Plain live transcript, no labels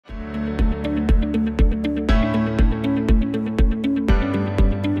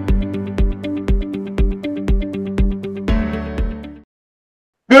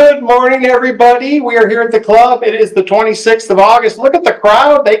morning, everybody. We are here at the club. It is the 26th of August. Look at the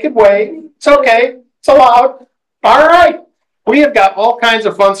crowd. They could wait. It's okay. It's allowed. All right. We have got all kinds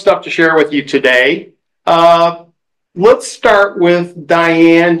of fun stuff to share with you today. Let's start with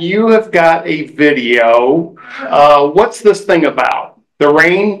Diane. You have got a video. What's this thing about? The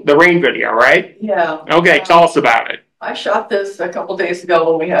rain video, right? Yeah. Okay, tell us about it. I shot this a couple days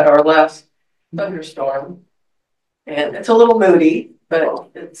ago when we had our last thunderstorm. And it's a little moody,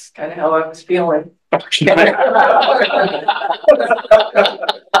 but it's kind of how I was feeling.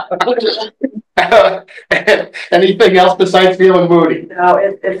 Anything else besides feeling moody? No,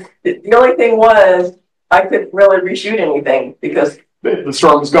 the only thing was I couldn't really reshoot anything because the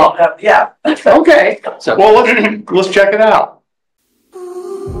storm was gone. Yeah. Okay. So well, let's check it out.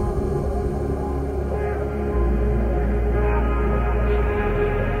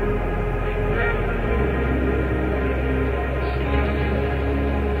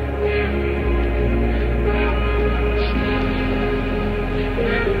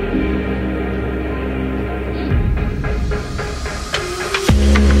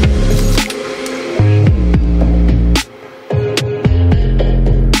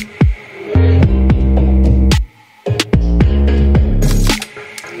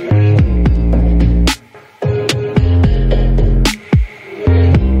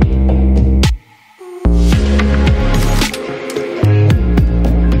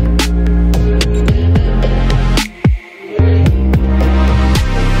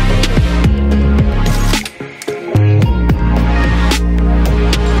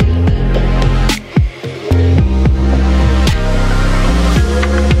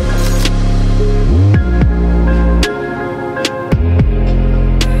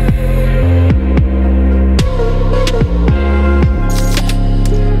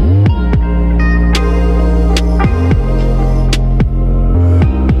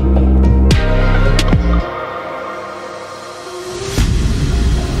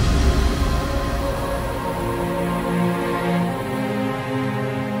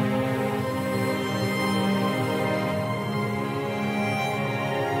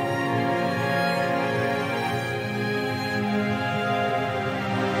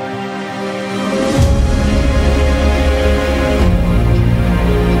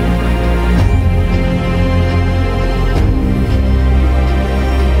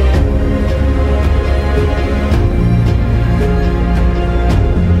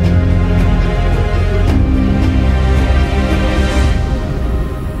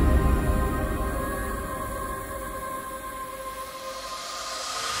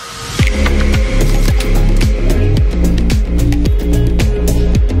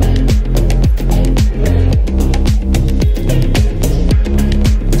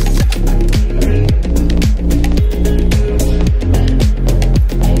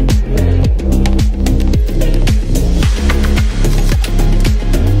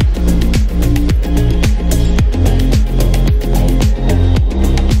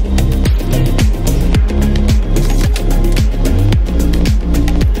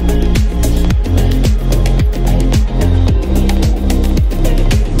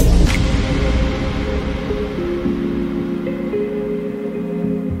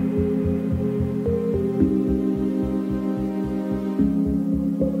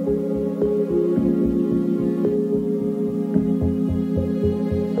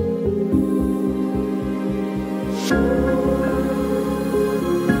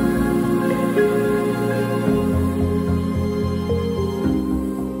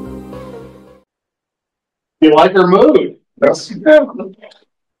 You like her mood. Yes.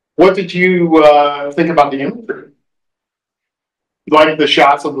 What did you think about the imagery? You like the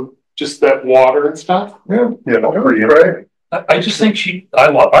shots of just that water and stuff? Yeah, pretty great. I just think I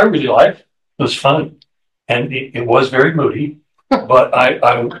really liked it. It was fun. And it was very moody, but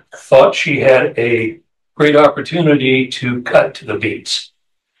I thought she had a great opportunity to cut to the beats.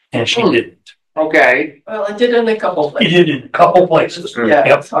 And she didn't. Okay. Well, I did it in a couple places. You did it in a couple places. Yeah,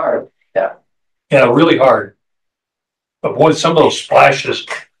 yep. It's hard. Yeah. Yeah, really hard. But boy, some of those splashes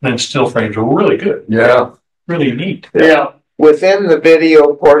and then still frames were really good. Yeah. Really neat. Yeah. Within the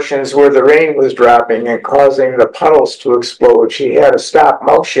video portions where the rain was dropping and causing the puddles to explode, she had a stop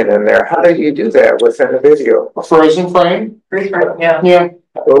motion in there. How did you do that within the video? A frozen frame? Freeze frame, yeah. Yeah.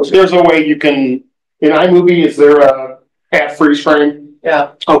 There's a way you can, in iMovie, is there a half freeze frame?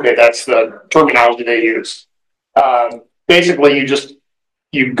 Yeah. Okay, that's the terminology they use. Basically,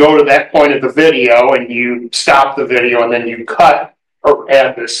 you go to that point of the video and you stop the video and then you cut or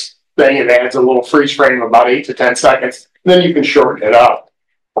add this thing. It adds a little freeze frame of about 8 to 10 seconds. Then you can shorten it up.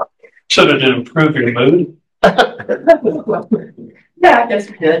 So did it improve your mood? Yeah, I guess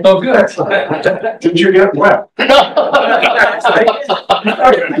we did. Oh, good. Did you get wet?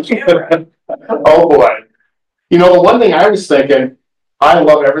 Oh, boy. You know, the one thing I was thinking, I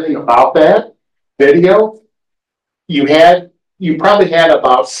love everything about that video. You probably had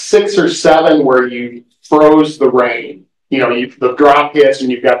about 6 or 7 where you froze the rain. You know, the drop hits and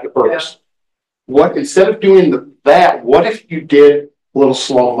you've got the burst. What, instead of doing that, what if you did a little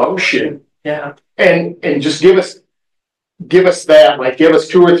slow motion? Yeah. And just give us that, like give us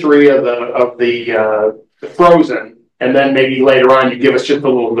 2 or 3 of the frozen, and then maybe later on you give us just a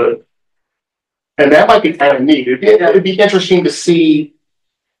little bit. And that might be kind of neat. It'd be interesting to see,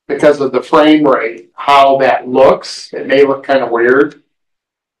 because of the frame rate, how that looks. It may look kind of weird,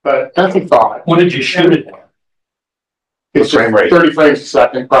 but that's a thought. What did you shoot it at? It's frame rate 30 frames a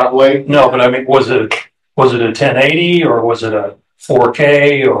second, probably. No, but I mean, was it a 1080 or was it a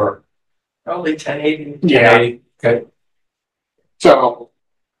 4K or? Probably 1080. Yeah. 1080? Okay. So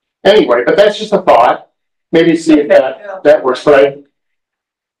anyway, but that's just a thought. Maybe see if that works. But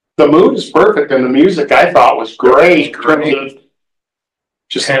the mood is perfect, and the music I thought was great.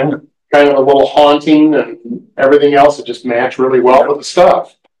 Just kind of a little haunting, and everything else that just matched really well with the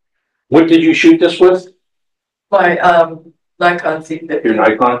stuff. What did you shoot this with? My Nikon C50. Your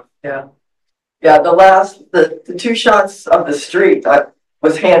Nikon? Yeah. Yeah, the 2 shots of the street, I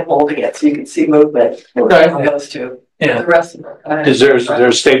was hand holding it so you could see movement. Okay. On those 2. Yeah. The rest of it. Is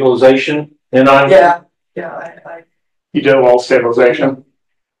there stabilization in on? Yeah. Yeah. You did a little stabilization.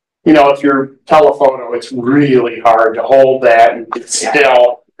 You know, if you're telephoto, it's really hard to hold that and it's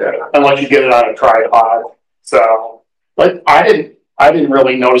still unless you get it on a tripod. So, but I didn't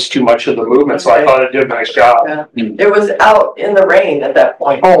really notice too much of the movement, so I thought it did a nice job. Yeah. It was out in the rain at that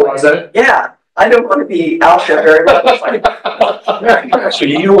point. Oh, was it? Yeah. I don't want to be out there very much. So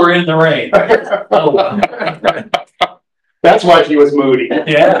you were in the rain. Oh. That's why she was moody.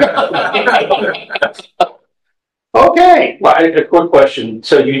 Yeah. Okay. Well, a quick question.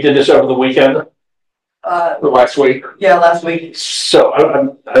 So you did this over the weekend? Last week. Yeah, last week. So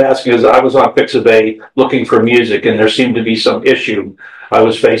I'm asking because I was on Pixabay looking for music, and there seemed to be some issue I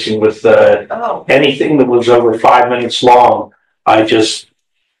was facing with anything that was over 5 minutes long. I just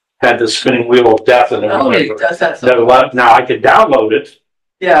had the spinning wheel of death, and Now I could download it,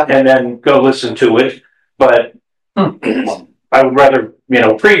 and then go listen to it. But I would rather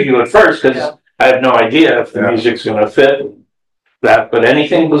preview it first because I have no idea if the music's going to fit that. But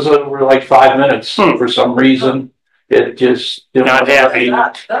anything was over like 5 minutes for some reason. It just not happy.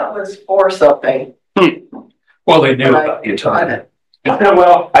 That was for something. Well, they knew about your time.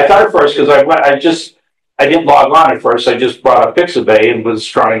 Well, I thought at first because I didn't log on at first. I just brought up Pixabay and was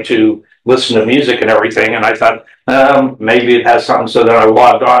trying to listen to music and everything. And I thought maybe it has something. So then I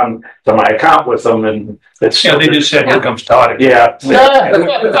logged on to my account with them, and it's they just said, "Here comes Todd." Yeah.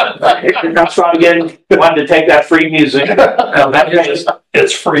 Here comes Todd again. Wanted to take that free music.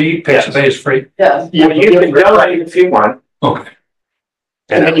 It's free. Pixabay is free. Yes. You can donate if you want. Okay.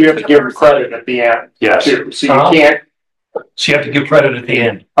 And then you have to give them credit at the end. Yes. Too. So you can't. So you have to give credit at the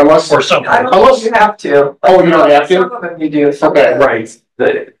end, unless or something. I don't know if you have to. Oh, you don't have to? Some of them you do. Some Okay, right.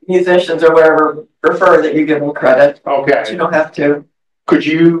 The musicians or whatever prefer that you give them credit. Okay. But you don't have to. Could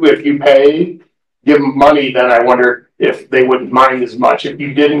you, if you pay, give them money, then I wonder if they wouldn't mind as much if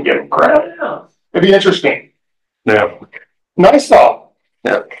you didn't give them credit. It'd be interesting. Yeah. Nice thought.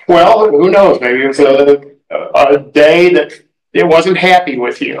 Yeah. Well, who knows? Maybe it's a day that it wasn't happy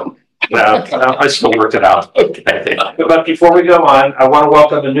with you. No, I still worked it out. Okay. But before we go on, I want to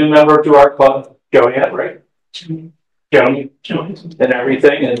welcome a new member to our club, Joanne, right? Joni, and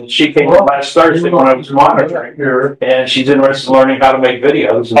everything. And she came up last Thursday when I was monitoring her, and she's interested in learning how to make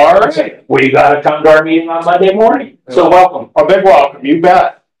videos. All right. We got to come to our meeting on Monday morning. So welcome. A big welcome. You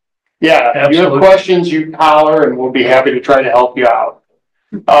bet. Yeah. If you have Absolutely. questions, you holler, and we'll be happy to try to help you out.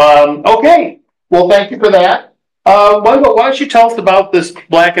 Okay. Well, thank you for that. Why don't you tell us about this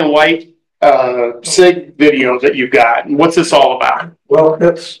black and white SIG video that you got, and what's this all about? Well,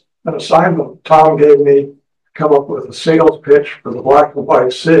 it's an assignment Tom gave me to come up with a sales pitch for the black and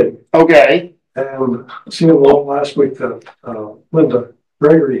white SIG. Okay. And seeing the one last week that Linda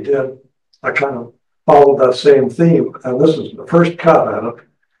Gregory did, I kind of followed that same theme. And this is the first cut at it.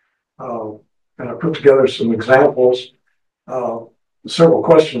 And I put together some examples. Several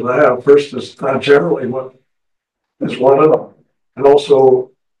questions I have. First is generally what is wanted, and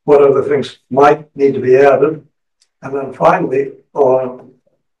also what other things might need to be added. And then finally, on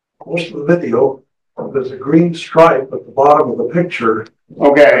most of the video, there's a green stripe at the bottom of the picture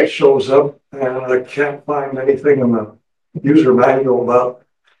Okay. that shows up, and I can't find anything in the user manual about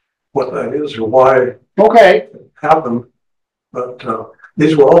what that is or why it Okay. happened. But,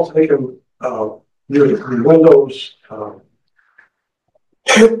 these were all taken, using the Windows,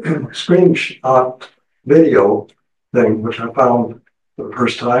 screenshot video thing, which I found for the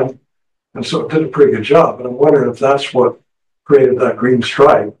first time. And so it did a pretty good job, but I'm wondering if that's what created that green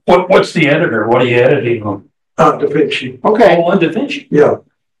stripe. What's the editor? What are you editing on? DaVinci. Okay, Oh, on DaVinci. Yeah.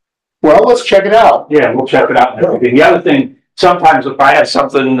 well, let's check it out. Yeah, we'll check it out. And everything. The other thing, sometimes if I have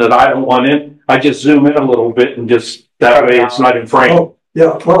something that I don't want in, I just zoom in a little bit and just, that way it's not in frame. Oh,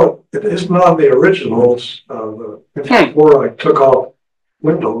 yeah, well, it isn't on the originals. Before I took off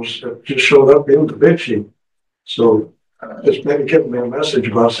Windows, it just showed up in DaVinci. So it's maybe giving me a message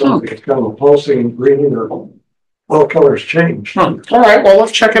about something that's kind of pulsing green or all colors change. All right, well,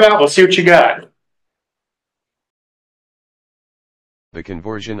 let's check it out. Let's see what you got. The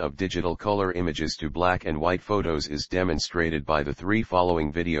conversion of digital color images to black and white photos is demonstrated by the 3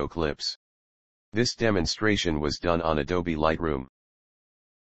 following video clips. This demonstration was done on Adobe Lightroom.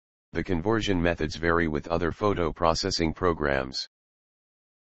 The conversion methods vary with other photo processing programs.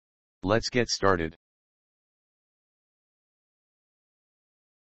 Let's get started.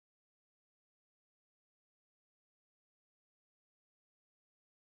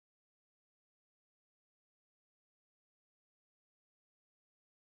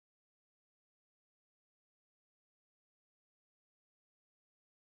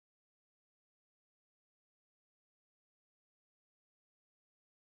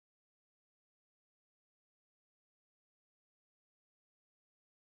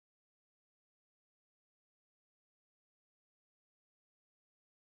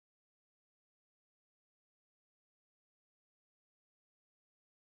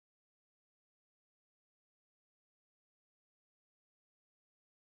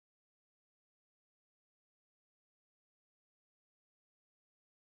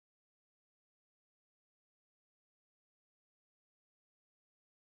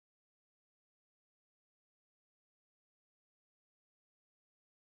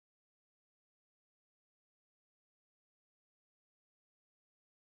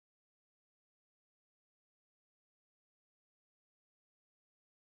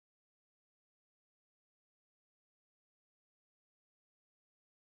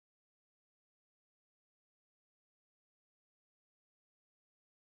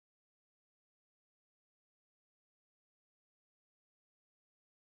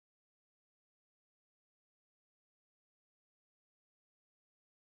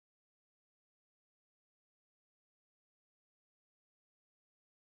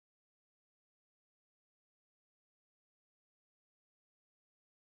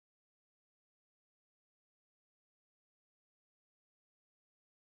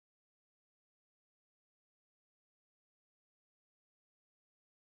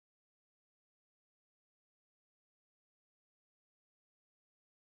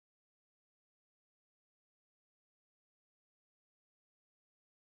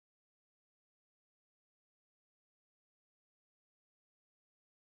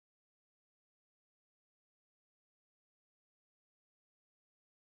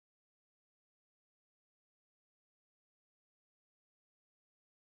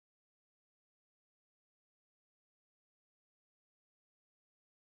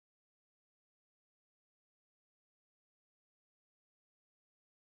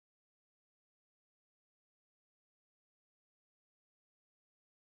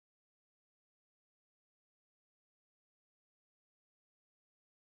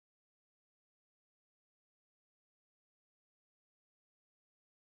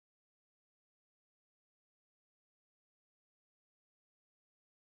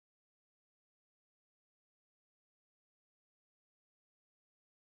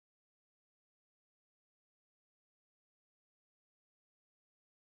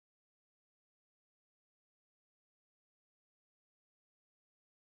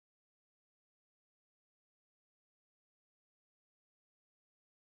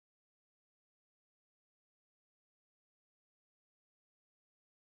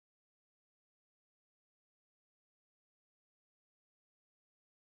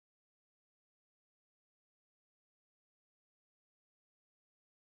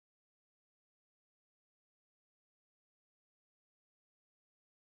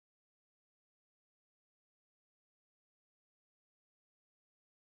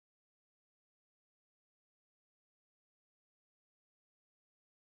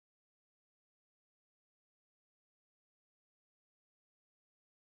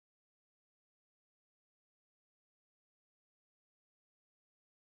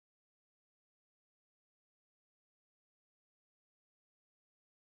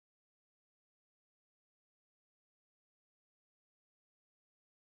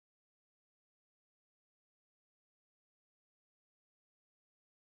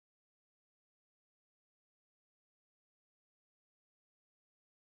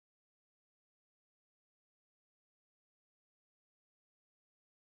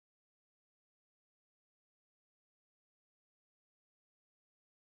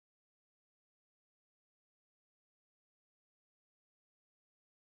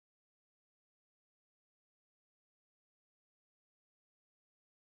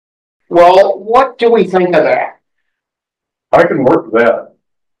 Well, what do we think of that? I can work with that.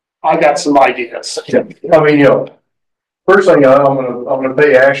 I got some ideas. Yeah. I mean, you know, first thing I'm gonna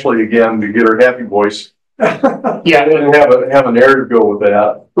pay Ashley again to get her happy voice. Yeah, And have a narrative go with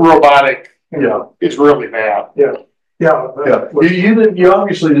that. robotic. Yeah. It's really bad. Yeah. Yeah. You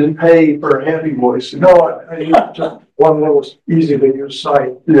obviously didn't pay for a happy voice. No, I used just one little easy to use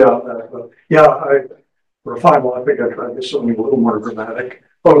site. Yeah. For a final, I think I tried to get something a little more dramatic.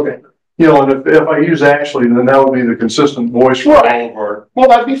 Okay. You know, and if I use Ashley, then that would be the consistent voice for all of our Well,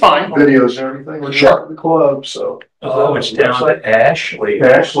 that'd be fine. videos and everything. We're Sure. the club, so. Oh, it's down to Ashley.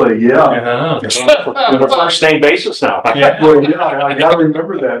 Ashley, yeah. Yeah. On a first name basis now. Yeah. Well, yeah, I gotta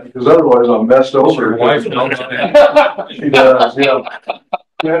remember that because otherwise I'm messed over. Your wife knows that. She does, yeah.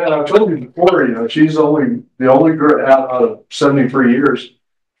 Yeah, and I told you before, you know, she's the only girl out of 73 years.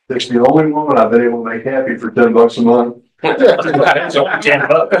 It's the only woman I've been able to make happy for $10 a month. It's only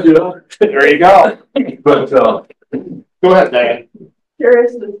 $10. You know? There you go. But, Go ahead, Diane.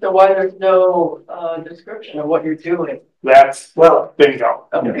 Curious as to why there's no description of what you're doing. That's, well, bingo.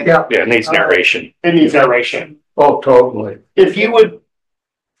 Okay. yeah. Yeah, it needs narration. It needs narration. Oh, totally. If you would,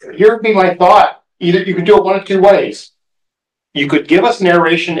 here would be my thought. Either you could do it one of two ways. You could give us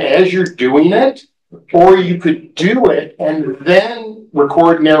narration as you're doing it, or you could do it and then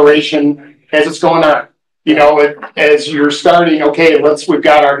record narration as it's going on. You know, as you're starting, okay,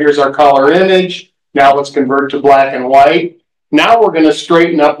 here's our color image. Now let's convert to black and white. Now we're going to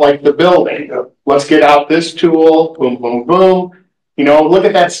straighten up like the building. Let's get out this tool, boom, boom, boom. You know, look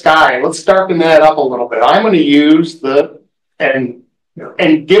at that sky. Let's darken that up a little bit. I'm going to use and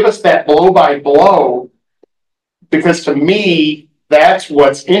give us that blow by blow, because to me, that's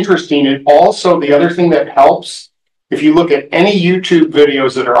what's interesting. And also the other thing that helps, if you look at any YouTube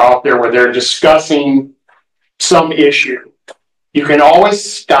videos that are out there where they're discussing some issue, you can always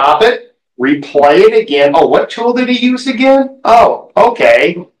stop it, replay it again. Oh, what tool did he use again? Oh,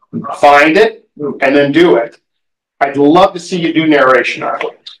 okay. Find it and then do it. I'd love to see you do narration on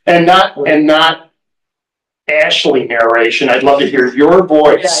it. And not Ashley narration. I'd love to hear your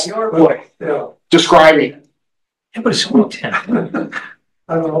voice. Yeah, your voice. Yeah. Describing it. Yeah, but it's only 10.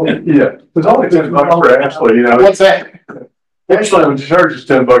 I don't know. Yeah. It's only $10 for Ashley, you know. What's that? Actually, I'm charges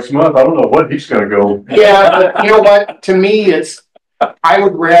 $10 a month. I don't know what he's gonna go. Yeah, but you know what? To me, I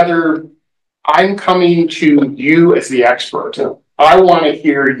would rather, I'm coming to you as the expert. I want to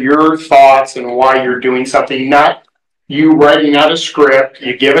hear your thoughts and why you're doing something, not you writing out a script.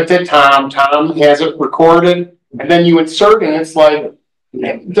 You give it to Tom. Tom has it recorded, and then you insert it, and it's like,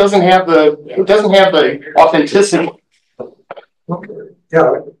 it doesn't have the authenticity. Okay.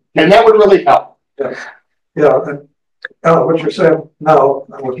 Yeah. And that would really help. Yeah. What you're saying now,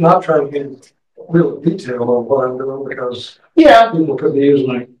 I was not trying to get real detail on what I'm doing, because people could be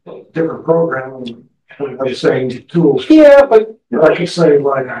using a different program and have the same tools. Yeah, but I could say,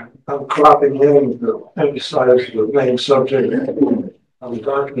 like, I'm cropping in to emphasize the main subject. I'm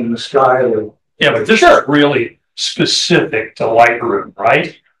darkening the sky. Yeah, but this is really specific to Lightroom,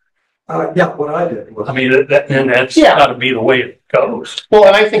 right? Yeah, what I did. I mean, that's got to be the way it goes. Well,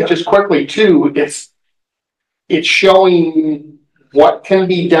 and I think just quickly too, it's showing what can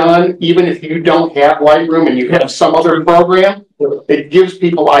be done, even if you don't have Lightroom and you have some other program. It gives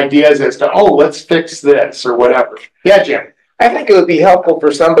people ideas as to, oh, let's fix this or whatever. Yeah, Jim. I think it would be helpful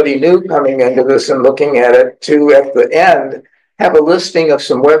for somebody new coming into this and looking at it to, at the end, have a listing of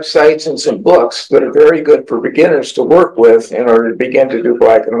some websites and some books that are very good for beginners to work with in order to begin to do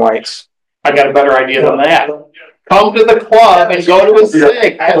black and whites. I got a better idea than that. Come to the club and go to a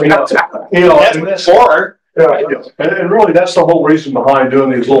SIG. That's more. Yeah, and really, that's the whole reason behind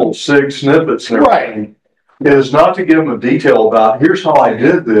doing these little SIG snippets and everything, is not to give them a detail about, here's how I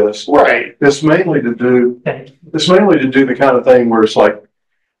did this. Right. It's mainly to do the kind of thing where it's like,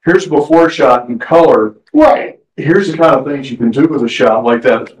 here's a before shot in color. Right. Here's the kind of things you can do with a shot like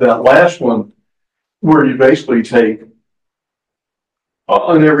that last one, where you basically take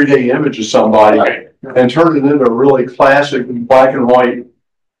an everyday image of somebody and turn it into a really classic black and white,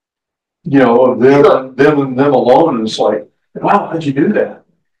 you know, of them and them alone. And it's like, wow, how'd you do that?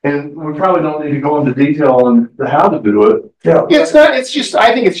 And we probably don't need to go into detail on how to do it. Yeah. It's not, it's just,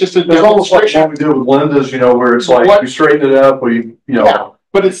 I think it's just a demonstration. What we do with Linda's, you know, where it's like, we straighten it up,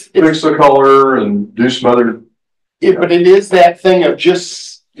 but it's fix the color and do some other. But it is that thing of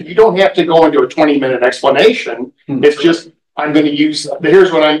just, you don't have to go into a 20-minute explanation. It's just, I'm going to use,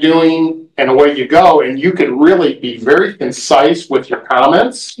 here's what I'm doing, and away you go. And you can really be very concise with your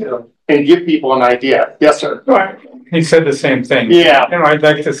comments and give people an idea. Yes, sir. Right. He said the same thing. Yeah. You know, I'd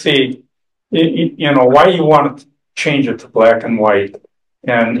like to see, you know, why you want to change it to black and white.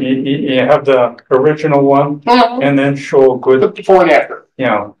 And you have the original one and then show a good, Before and after. you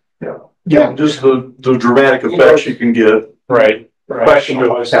know, Yeah, just the dramatic effects you can get. right. The question we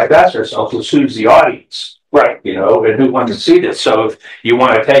always have to ask ourselves is who's the audience? Right. You know, and who wants to see this? So if you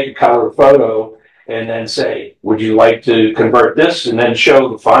want to take a color photo and then say, would you like to convert this and then show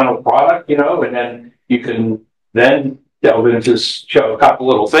the final product, you know, and then you can then delve into show a couple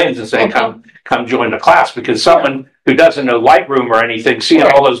little things and say, come join the class, because someone who doesn't know Lightroom or anything, seeing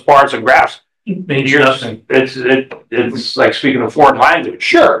all those bars and graphs, Means nothing. it's like speaking a foreign language.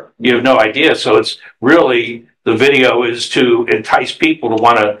 Sure. You have no idea. So it's really, the video is to entice people to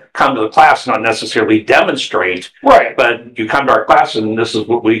want to come to the class, not necessarily demonstrate. Right. But you come to our class and this is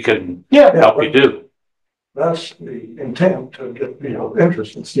what we can help you do. That's the intent, to get,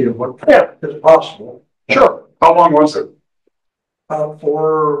 interest and see what is possible. Sure. How long was it? About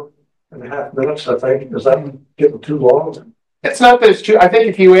 4.5 minutes, I think. Is that getting too long? It's not that it's too, I think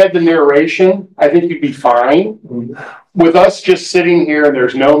if you add the narration, I think you'd be fine. With us just sitting here and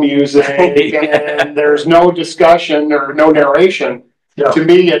there's no music and there's no discussion or no narration, to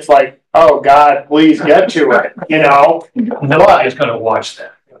me, it's like, oh God, please get to it, Nobody's going to watch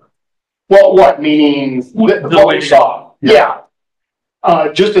that. Well, what? Meaning what we saw? Yeah.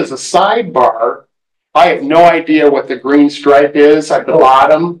 Just as a sidebar, I have no idea what the green stripe is at the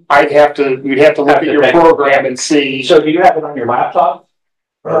bottom. We'd have to look at your program and see. So do you have it on your laptop?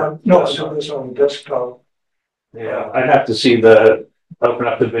 No, it's on desktop. Yeah, I'd have to see open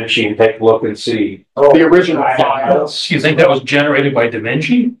up DaVinci and take a look and see. The original files. You think that was generated by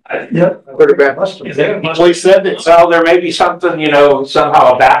DaVinci? Yeah. They said that. So there may be something,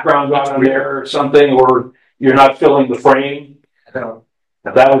 somehow a background on there or something, or you're not filling the frame.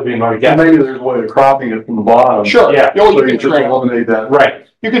 That would be my guess. Maybe there's a way of cropping it from the bottom. Sure. Yeah. So you can just eliminate that. Right.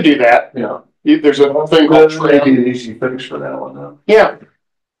 You could do that. Yeah. There's a thing called That may be an easy fix for that one, though. Yeah.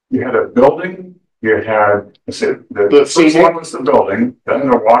 You had a building, you had, the first scenic one was the building, then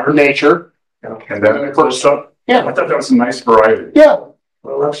the water, Nature. and then the close up. Yeah. I thought that was a nice variety. Yeah.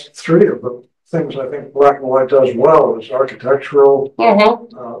 Well, that's 3 of the things I think black and white does well, is architectural,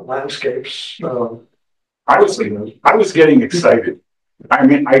 landscapes. I was getting excited. I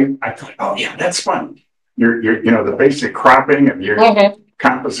mean, I thought, oh yeah, that's fun. You're the basic cropping and your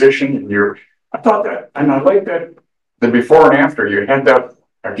composition and I thought that, and I like that the before and after, you had that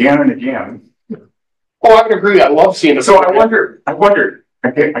again and again. Oh, I can agree. I love seeing it. So I wondered,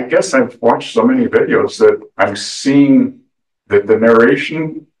 I guess I've watched so many videos that I'm seeing that the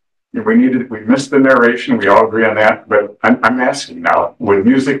narration, we missed the narration, we all agree on that, but I'm asking now, would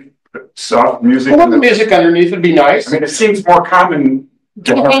soft music. Well, the music underneath would be nice. I mean, it seems more common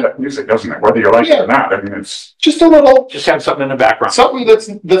to have that music, doesn't it? Whether you like it or not. I mean, it's just a little. Just have something in the background. Something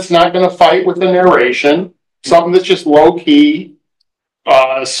that's not going to fight with the narration. Something that's just low key,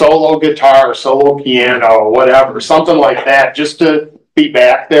 solo guitar, solo piano, whatever. Something like that, just to be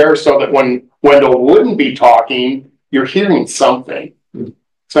back there, so that when Wendell wouldn't be talking, you're hearing something.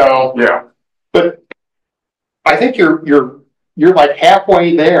 So yeah. But I think you're like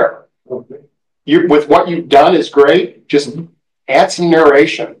halfway there. With what you've done is great. Just add some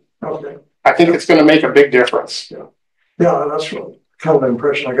narration. Okay. I think it's going to make a big difference. Yeah, that's what kind of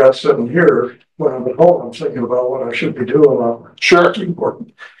impression I got sitting here when I'm at home. I'm thinking about what I should be doing on Sure.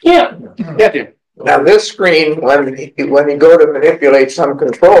 keyboard. Yeah, Tim. Now this screen, when you go to manipulate some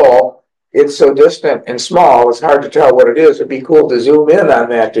control, it's so distant and small, it's hard to tell what it is. It'd be cool to zoom in on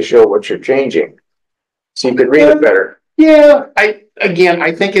that to show what you're changing, so you could read it better. Yeah, I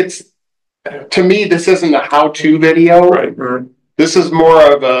think it's, to me, this isn't a how-to video. Right. This is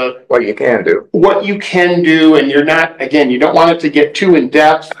more of a what you can do. What you can do, and you're not, again, you don't want it to get too in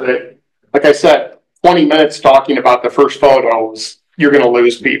depth. But like I said, 20 minutes talking about the first photos, you're going to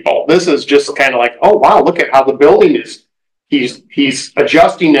lose people. This is just kind of like, oh wow, look at how the building is. He's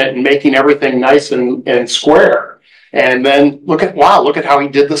adjusting it and making everything nice and square. And then look at how he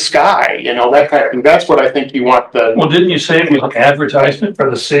did the sky, that kind of thing. That's what I think you want the. Well, didn't you say it was an advertisement for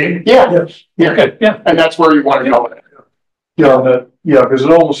the SIG? Yeah. Yes. Yeah. Okay. Yeah. And that's where you want to go with it. Yeah, because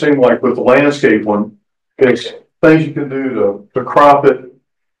it almost seemed like with the landscape one, it's things you can do to crop it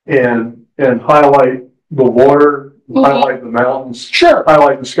and highlight the water, highlight the mountains,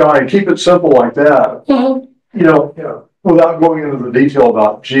 highlight the sky, and keep it simple like that. Without going into the detail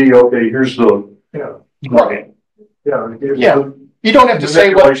about, okay, here's the right. Yeah. You don't have to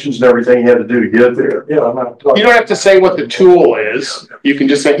say what and everything you had to do to get there. Yeah, you don't have to say what the tool is. You can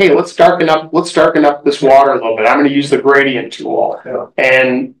just say, hey, let's darken up this water a little bit. I'm going to use the gradient tool,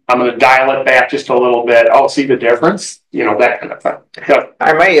 and I'm going to dial it back just a little bit. I'll see the difference. That kind of thing.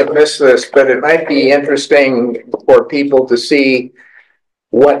 I may have missed this, but it might be interesting for people to see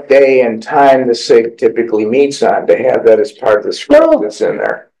what day and time the SIG typically meets on, to have that as part of the script that's in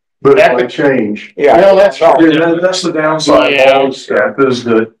there. But That it could might change. Yeah. Well, that's true. Yeah, that's the downside of all this stuff, is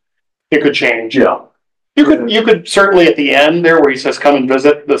that, It could change. yeah. You could certainly at the end there where he says, come and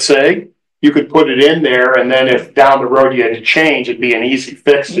visit the SIG, you could put it in there, and then if down the road you had to change, it'd be an easy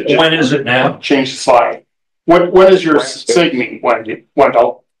fix to just When is it now? change the slide. When is your SIG meet,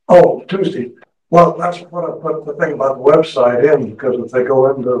 Wendell? Oh, Tuesday. Well, that's what I put the thing about the website in, because if they go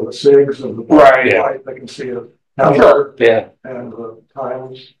into the SIGs and the Right, yeah. they can see it. Sure. Yeah. And the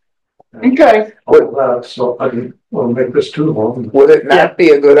times. And Okay. all of that, so I didn't want to make this too long. Would it not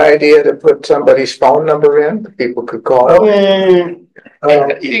be a good idea to put somebody's phone number in? People could call. I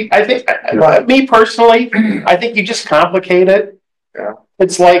think, me personally, I think you just complicate it. Yeah.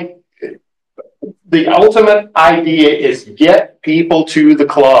 It's like, the ultimate idea is get people to the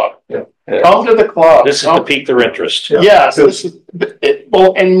club. Yeah. Come to the club. This is to pique their interest. Yes, this is,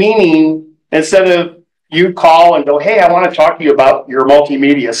 well, and meaning, instead of you call and go, hey, I want to talk to you about your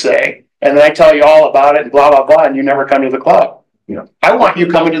multimedia SIG, and then I tell you all about it and blah, blah, blah, and you never come to the club. Yeah. I want you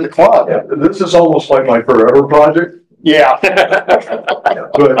coming to the club. Yeah, this is almost like my forever project. Yeah.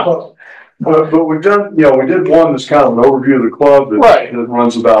 But we've done, you know, we did one that's kind of an overview of the club that, Right. that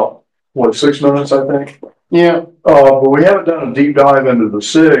runs about, what, 6 minutes, I think? Yeah. But we haven't done a deep dive into the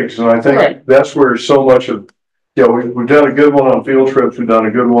SIGs, and I think Right. that's where so much of, you know, we've done a good one on field trips, we've done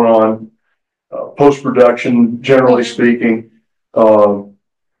a good one on post-production, generally speaking,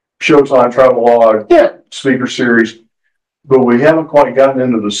 Showtime, Travelog, Yeah. speaker series, but we haven't quite gotten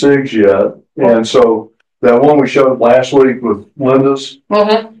into the SIGs yet. And so that one we showed last week with Linda's,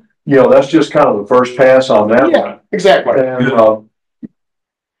 Mm-hmm. you know, that's just kind of the first pass on that one. Yeah, exactly. And,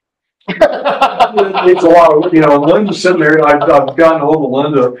 it's a lot of, you know, Linda's sitting there, I've gotten hold of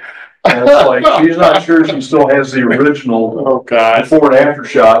Linda, and it's like, she's not sure she still has the original Oh, God. before and after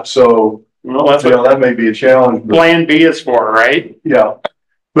shot, so, Well, that's you know, what that may be a challenge, but, Plan B is for, right? yeah.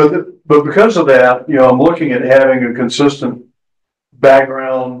 But because of that, you know, I'm looking at having a consistent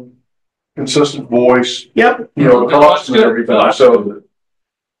background, consistent voice, Yep. you know, cost and Good. everything, so,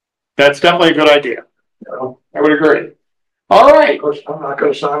 That's definitely a good idea. I would agree. All right. Of course, I'm not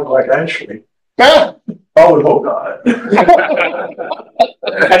gonna sound like Ashley. Ah. I would hope not. That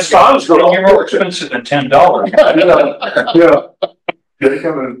sounds good. You're more expensive than $10. Yeah. They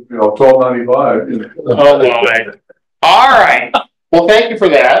come in, you know, $12.95. Oh, my. All right. Well, thank you for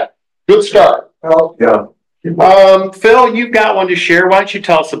that. Good start. Well, Yeah. Phil, you've got one to share. Why don't you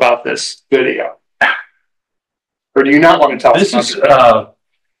tell us about this video? Or do you not want to tell us? This is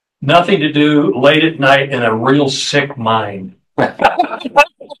nothing to do late at night in a real sick mind.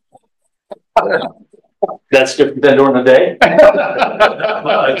 That's different than during the day?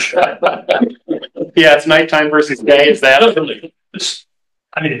 Yeah, it's nighttime versus day. Is that?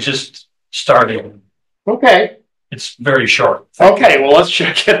 I mean, it just started. Okay. It's very short. Okay, well, let's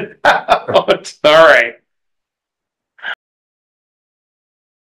check it out. All right.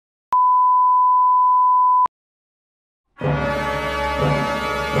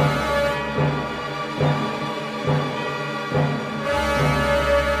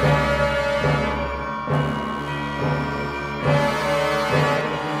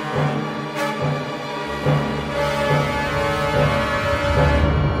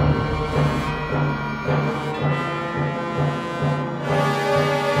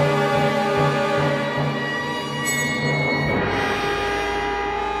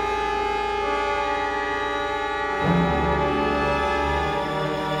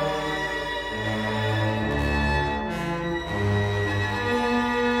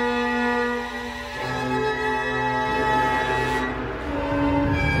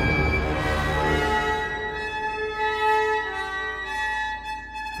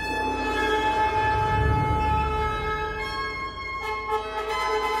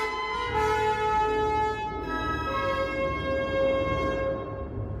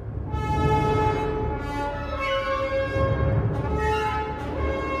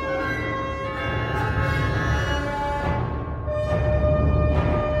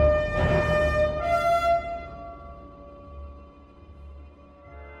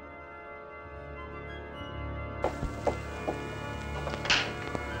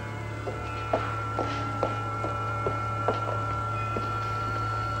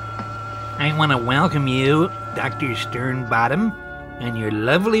 I want to welcome you, Dr. Sternbottom, and your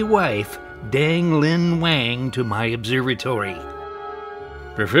lovely wife, Dang Lin Wang, to my observatory.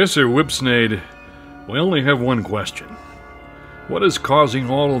 Professor Whipsnade, we only have one question. What is causing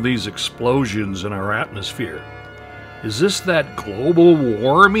all of these explosions in our atmosphere? Is this that global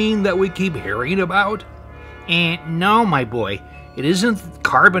warming that we keep hearing about? No, my boy. It isn't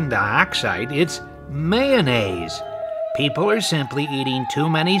carbon dioxide, it's mayonnaise. People are simply eating too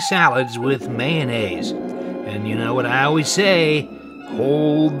many salads with mayonnaise. And you know what I always say,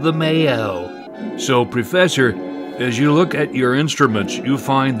 hold the mayo. So, Professor, as you look at your instruments, you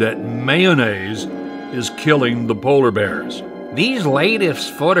find that mayonnaise is killing the polar bears. These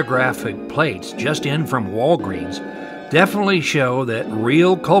latest photographic plates just in from Walgreens definitely show that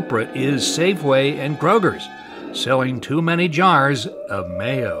real culprit is Safeway and Kroger's, selling too many jars of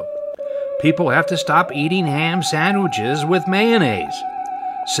mayo. People have to stop eating ham sandwiches with mayonnaise.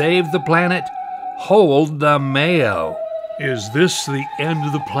 Save the planet, hold the mayo. Is this the end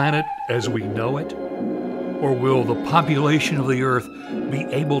of the planet as we know it? Or will the population of the Earth be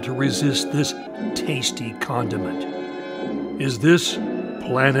able to resist this tasty condiment? Is this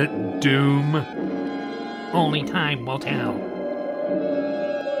planet doom? Only time will tell.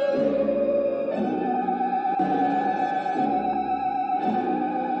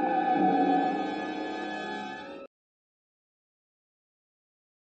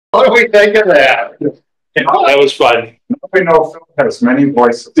 What do we think of that? That was fun. We know Phil has many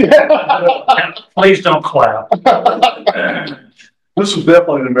voices. Please don't clap. This is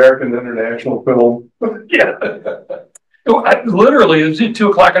definitely an American international film. Yeah. Literally, it was at 2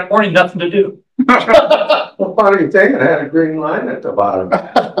 o'clock in the morning, nothing to do. Well, funny thing, it had a green line at the bottom.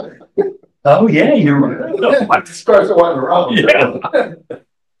 Oh, yeah, you're right. Of course, it wasn't wrong. Yeah.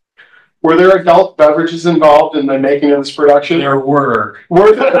 Were there adult beverages involved in the making of this production? There were.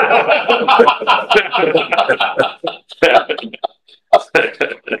 Were there? I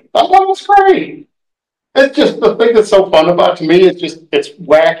thought it was great. It's just the thing that's so fun about to me. It's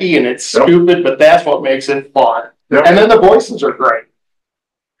wacky and it's stupid, but that's what makes it fun. Yep. And then the voices are great.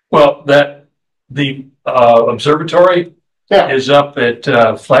 Well, the observatory is up at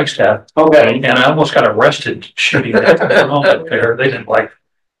Flagstaff. Okay. And I almost got arrested shooting that drone up there. They didn't like it.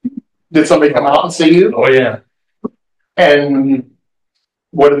 Did somebody come out and see you? Oh, yeah. And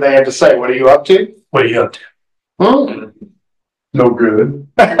what did they have to say? What are you up to? What are you up to? No good.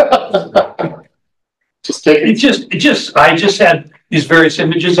 Just take it. I just had these various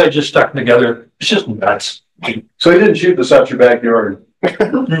images I just stuck together. It's just nuts. So you didn't shoot this out your backyard?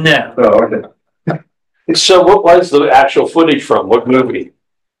 No. Oh, okay. So what was the actual footage from? What movie?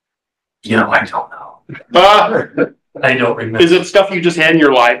 You know, I don't know. I don't remember. Is it stuff you just had in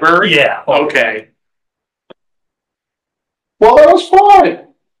your library? Yeah. Okay. Well, that was fun.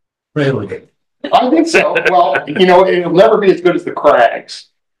 Really? I think so. Well, you know, it'll never be as good as the Crags.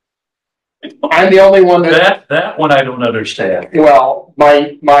 I'm the only one that one I don't understand. Well,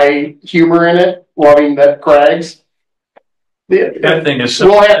 my humor in it, loving that Crags. That thing is so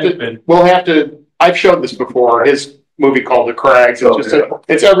We'll have to. I've showed this before. His movie called The Crags. It's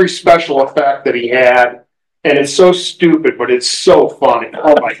it's every special effect that he had, and it's so stupid, but it's so funny.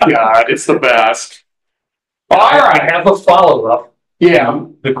 Oh my god, it's the best. All right, I have a follow up. Yeah,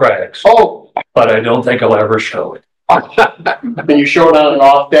 The Crags. Oh, but I don't think I'll ever show it. Can you show it on an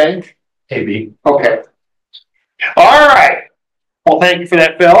off day? Maybe. Okay. All right. Well, thank you for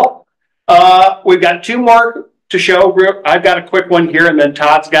that, Phil. We've got 2 more to show. I've got a quick one here, and then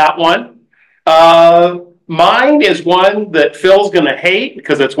Todd's got one. Mine is one that Phil's going to hate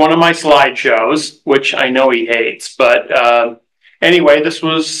because it's one of my slideshows, which I know he hates. But anyway, this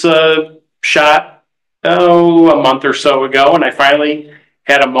was shot, a month or so ago, and I finally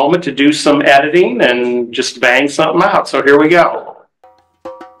had a moment to do some editing and just bang something out. So here we go.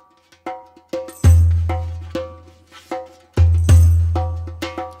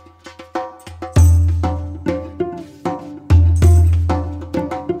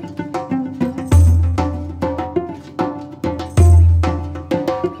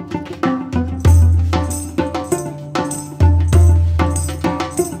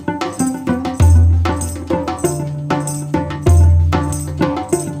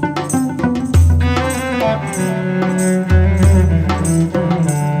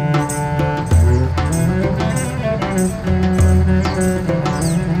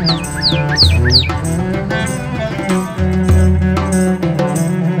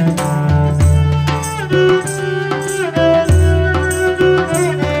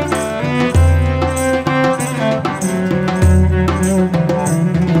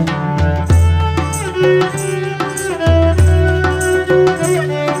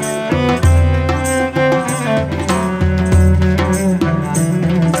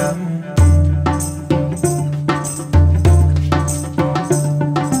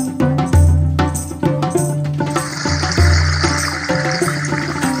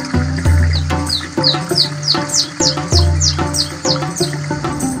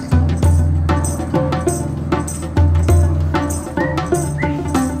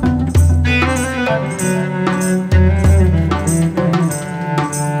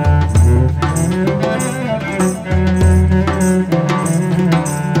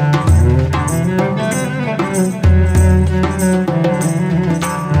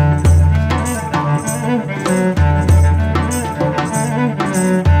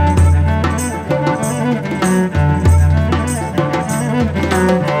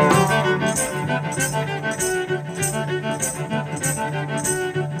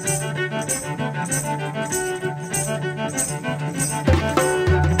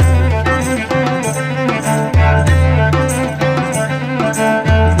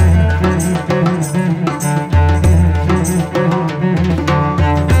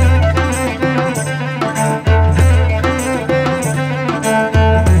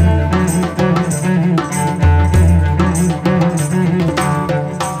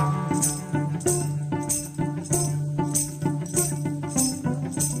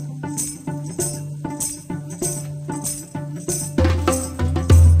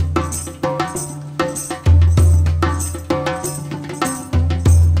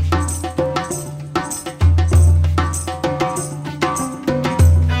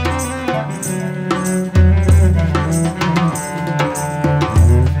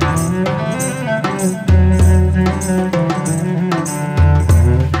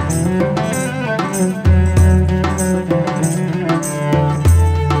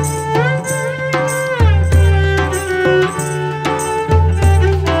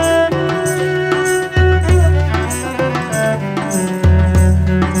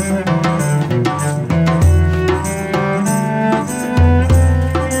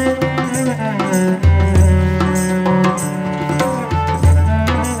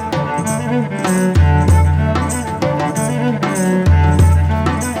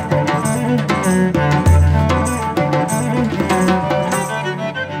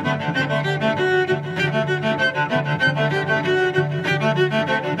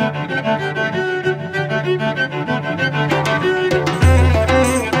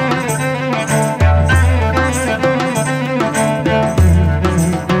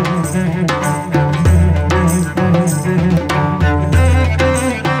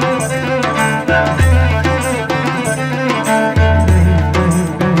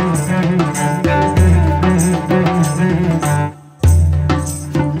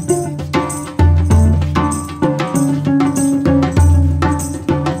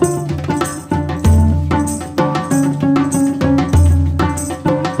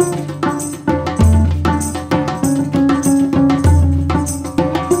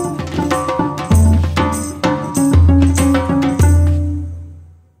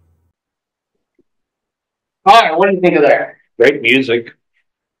 Kyle, what do you think of that? Great music.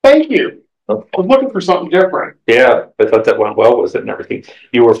 Thank you. I was looking for something different. Yeah, I thought that went well with it and everything.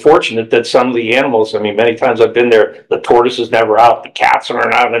 You were fortunate that some of the animals, I mean, many times I've been there, the tortoise is never out, the cats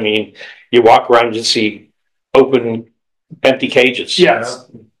aren't out. I mean, you walk around and just see open, empty cages. Yes.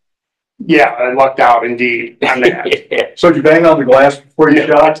 Yeah, I lucked out indeed on that. Yeah. So did you bang on the glass before you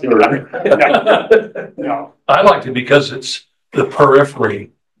shot? No. No. I liked it because it's the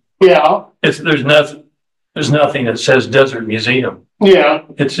periphery. Yeah. There's nothing that says Desert Museum. Yeah.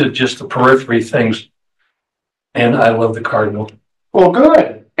 It's just the periphery things. And I love the cardinal. Well,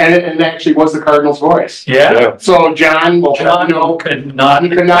 good. And it actually was the Cardinal's voice. Yeah. So John will John could not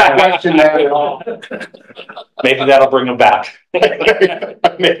question that at all. Maybe that'll bring him back. But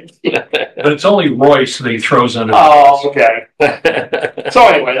it's only Royce that he throws under. Oh, okay. So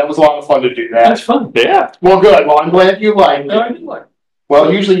anyway, that was a lot of fun to do that. That's fun. Yeah. Well, good. Well, I'm glad you liked No, I it. didn't like it.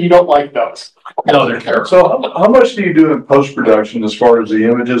 Well, usually you don't like those. No, they're terrible. So how much do you do in post-production as far as the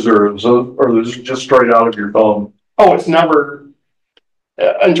images or is it just straight out of your phone? Oh, it's never,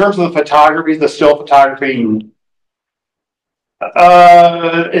 in terms of the photography, the still photography, in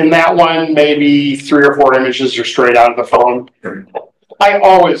that one, maybe 3 or 4 images are straight out of the phone. I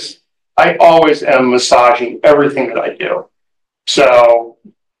always am massaging everything that I do. So,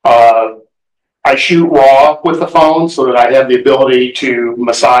 I shoot raw with the phone so that I have the ability to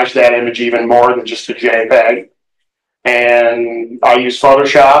massage that image even more than just a JPEG. And I use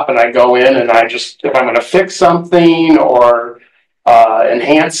Photoshop and I go in and I just, if I'm going to fix something or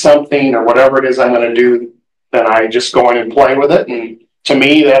enhance something or whatever it is I'm going to do, then I just go in and play with it. And to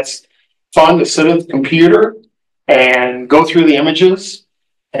me, that's fun to sit at the computer and go through the images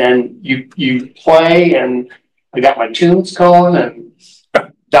and you play, and I got my tunes going and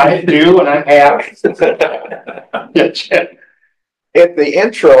Diet Dew, and I'm happy. At the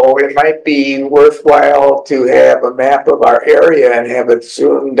intro, it might be worthwhile to have a map of our area and have it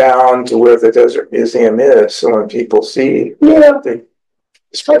zoomed down to where the Desert Museum is, so when people see. Yeah,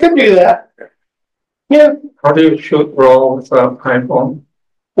 I can do that. Yeah. How do you shoot raw with an iPhone?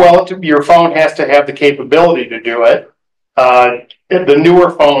 Well, your phone has to have the capability to do it. The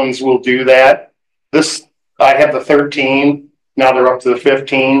newer phones will do that. I have the 13. Now they're up to the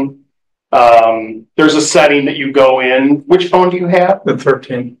 15. There's a setting that you go in. Which phone do you have? The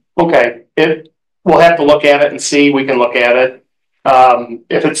 13. Okay. We'll have to look at it and see. We can look at it.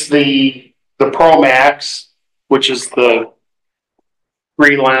 If it's the Pro Max, which is the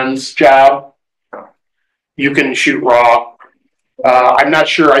green lens job, you can shoot raw. I'm not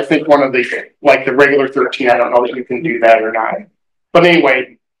sure. I think one of the regular 13, I don't know that you can do that or not. But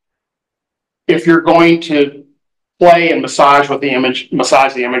anyway, if you're going to play and massage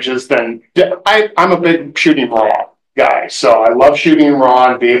the images, then I'm a big shooting raw guy. So I love shooting raw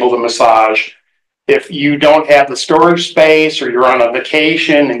and be able to massage. If you don't have the storage space or you're on a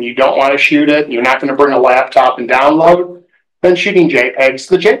vacation and you don't want to shoot it, and you're not going to bring a laptop and download, then shooting JPEGs.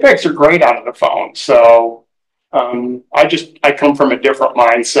 The JPEGs are great out of the phone. So I come from a different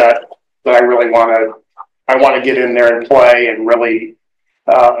mindset that I want to get in there and play and really,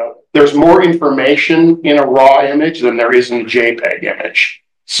 there's more information in a raw image than there is in a JPEG image.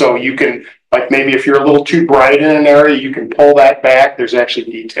 So you can, maybe if you're a little too bright in an area, you can pull that back. There's actually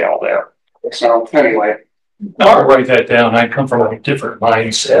detail there. So anyway. I'll write that down. I come from a different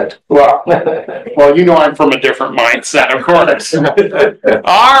mindset. Well, I'm from a different mindset, of course. All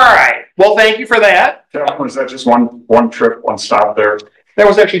right. Well, thank you for that. Was that just one trip, one stop there? There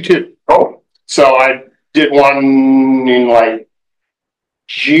was actually 2. Oh. So I did one in late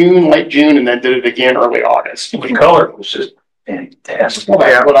June, and then did it again early August. The color was just fantastic. Well,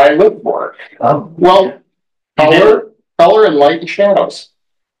 that's what I live for. Well, color and light and shadows.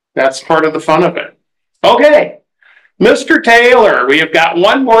 That's part of the fun of it. Okay. Mr. Taylor, we have got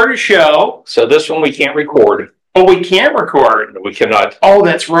one more to show. So this one we can't record. Oh, we can't record. We cannot. Oh,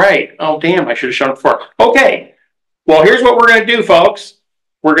 that's right. Oh, damn. I should have shown it before. Okay. Well, here's what we're going to do, folks.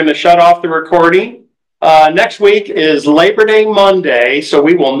 We're going to shut off the recording. Next week is Labor Day Monday, so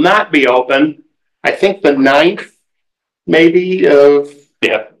we will not be open. I think the 9th, maybe, of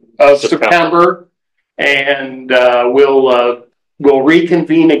September. And we'll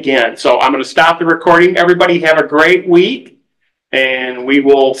reconvene again. So I'm going to stop the recording. Everybody have a great week, and we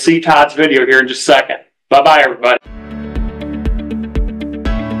will see Todd's video here in just a second. Bye-bye, everybody.